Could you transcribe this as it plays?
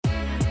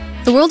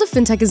The world of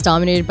fintech is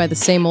dominated by the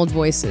same old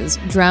voices,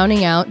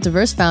 drowning out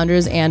diverse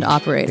founders and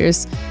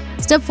operators.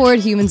 Step forward,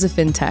 humans of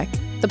fintech,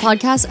 the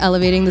podcast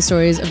elevating the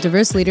stories of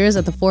diverse leaders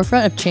at the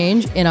forefront of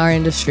change in our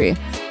industry.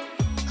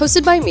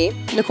 Hosted by me,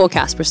 Nicole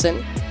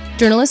Casperson,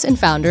 journalist and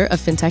founder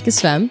of Fintech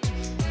is Femme,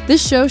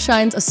 this show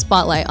shines a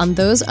spotlight on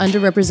those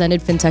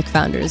underrepresented fintech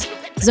founders,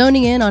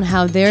 zoning in on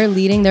how they're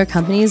leading their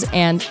companies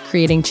and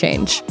creating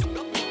change.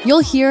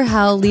 You'll hear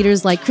how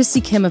leaders like Christy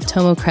Kim of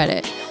Tomo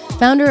Credit,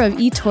 founder of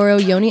eToro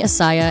Yoni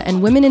Asaya,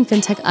 and women in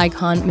fintech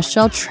icon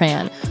Michelle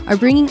Tran are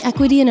bringing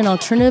equity and an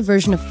alternative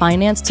version of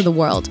finance to the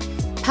world,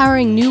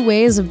 powering new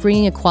ways of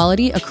bringing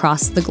equality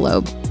across the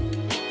globe.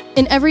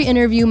 In every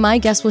interview, my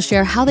guests will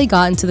share how they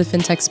got into the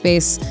fintech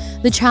space,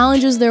 the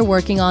challenges they're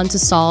working on to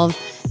solve,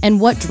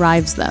 and what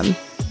drives them.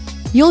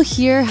 You'll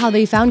hear how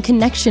they found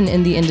connection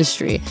in the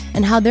industry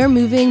and how they're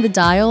moving the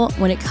dial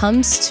when it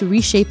comes to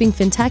reshaping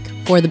fintech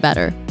for the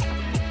better.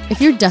 If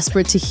you're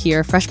desperate to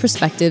hear fresh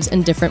perspectives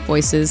and different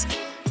voices,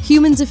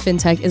 Humans of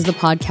Fintech is the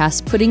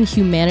podcast putting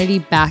humanity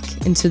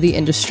back into the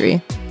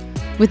industry.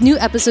 With new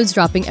episodes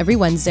dropping every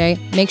Wednesday,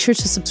 make sure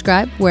to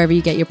subscribe wherever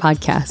you get your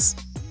podcasts.